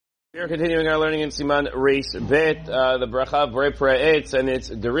We are continuing our learning in Siman Reis Bet, the bracha of Borei Pri Ha'etz and its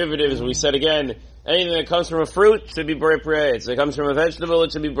derivatives. We said again, anything that comes from a fruit should be Borei Pri Ha'etz. If it comes from a vegetable,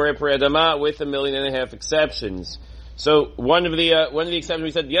 it should be Borei Pri Adama with 1.5 million exceptions. So one of the exceptions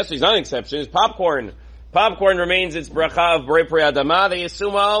we said yesterday is not an exception, is popcorn. Popcorn remains its bracha of Borei Pri Adama. They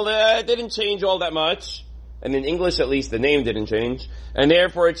assume it didn't change all that much. And in English at least, the name didn't change. And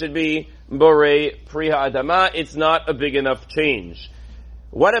therefore it should be Borei Pri Adama. It's not a big enough change.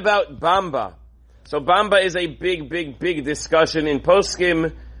 What about Bamba? So Bamba is a big discussion in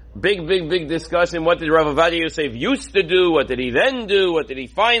Poskim. Big discussion. What did Rav Ovadia Yosef used to do? What did he then do? What did he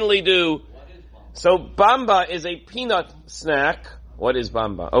finally do? So Bamba is a peanut snack. What is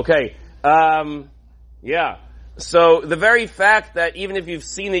Bamba? Okay. Yeah. So the very fact that even if you've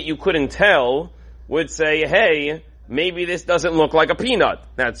seen it, you couldn't tell, would say, hey, maybe this doesn't look like a peanut.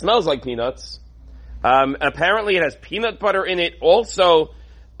 Now it smells like peanuts. Apparently it has peanut butter in it also.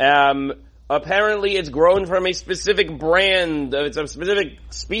 Apparently it's grown from a specific brand, it's a specific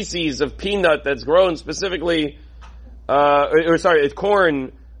species of peanut that's grown specifically, it's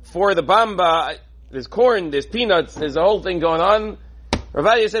corn for the Bamba. There's corn, there's peanuts, there's a whole thing going on. Rav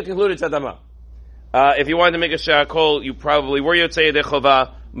Ovadia Yosef concluded it's Adama. If you wanted to make a shakol, you probably were Yotzei Yedei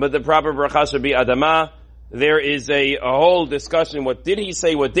Chova, but the proper bracha should be Adama. There is a whole discussion, what did he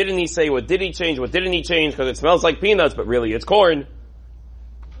say, what didn't he say, what did he change, what didn't he change, because it smells like peanuts, but really it's corn.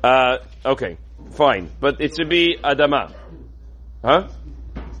 Okay, fine. But it should be Adama. Huh?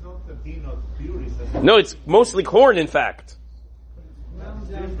 It's not the peanut puree. No, it's mostly corn, in fact.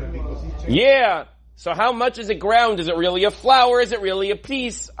 Yeah. So how much is it ground? Is it really a flour? Is it really a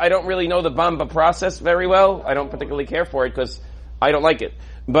piece? I don't really know the Bamba process very well. I don't particularly care for it because I don't like it.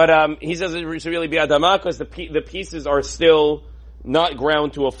 But he says it should really be Adama because the pieces are still not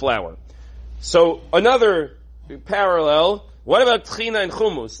ground to a flour. So another parallel. What about tchina and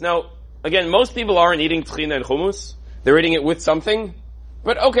hummus? Now, again, most people aren't eating tchina and hummus. They're eating it with something.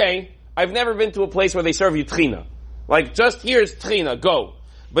 But okay, I've never been to a place where they serve you tchina. Like, just here's tchina, go.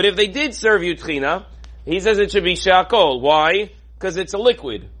 But if they did serve you tchina, he says it should be shakol. Why? Because it's a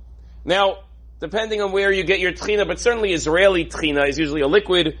liquid. Now, depending on where you get your tchina, but certainly Israeli tchina is usually a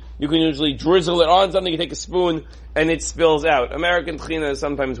liquid. You can usually drizzle it on something, you take a spoon, and it spills out. American tchina is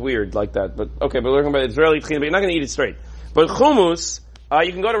sometimes weird like that. But okay, but we're talking about Israeli tchina, but you're not going to eat it straight. But hummus,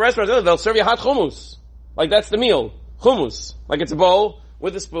 you can go to restaurants, they'll serve you hot hummus. Like that's the meal. Hummus. Like it's a bowl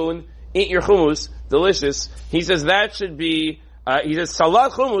with a spoon, eat your hummus, delicious. He says that should be,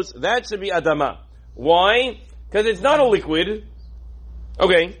 salat hummus, that should be Adama. Why? Because it's not a liquid.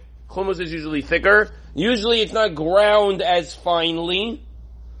 Okay, hummus is usually thicker. Usually it's not ground as finely.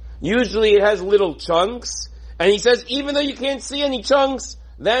 Usually it has little chunks. And he says even though you can't see any chunks,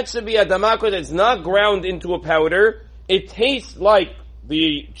 that should be Adama because it's not ground into a powder. It tastes like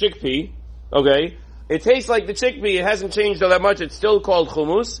the chickpea, okay? It tastes like the chickpea. It hasn't changed all that much. It's still called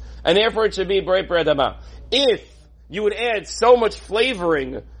hummus, and therefore it should be Borei Pri Adama. If you would add so much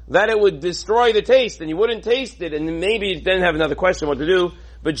flavoring that it would destroy the taste, and you wouldn't taste it, and maybe you then have another question what to do,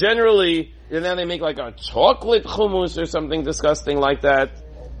 but generally, then they make like a chocolate hummus or something disgusting like that.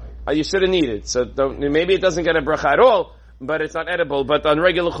 You shouldn't eat it. So maybe it doesn't get a bracha at all, but it's not edible. But on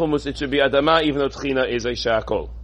regular hummus, it should be Adama, even though tchina is a shakol.